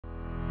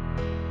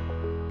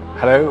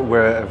Hello,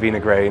 we're Avena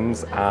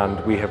Grains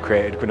and we have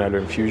created Granola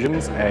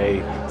Infusions,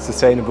 a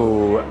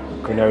sustainable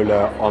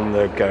granola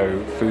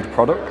on-the-go food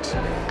product.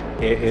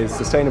 It is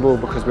sustainable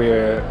because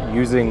we're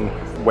using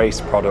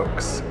waste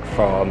products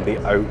from the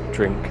oat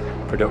drink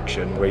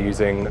production. We're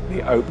using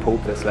the oat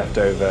pulp that's left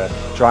over,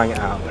 drying it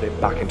out and put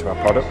it back into our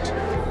product.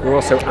 We're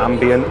also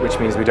ambient, which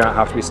means we don't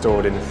have to be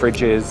stored in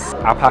fridges.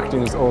 Our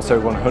packaging is also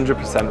 100%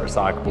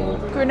 recyclable.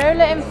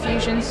 Granola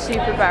Infusions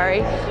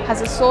Superberry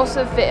has a source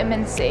of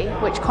vitamin C,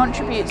 which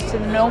contributes to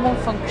the normal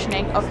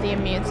functioning of the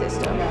immune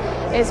system.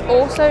 It is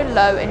also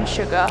low in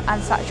sugar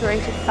and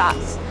saturated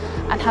fats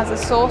and has a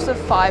source of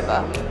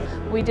fibre.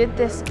 We did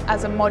this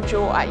as a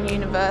module at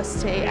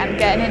university, and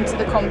getting into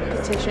the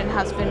competition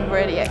has been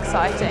really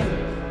exciting.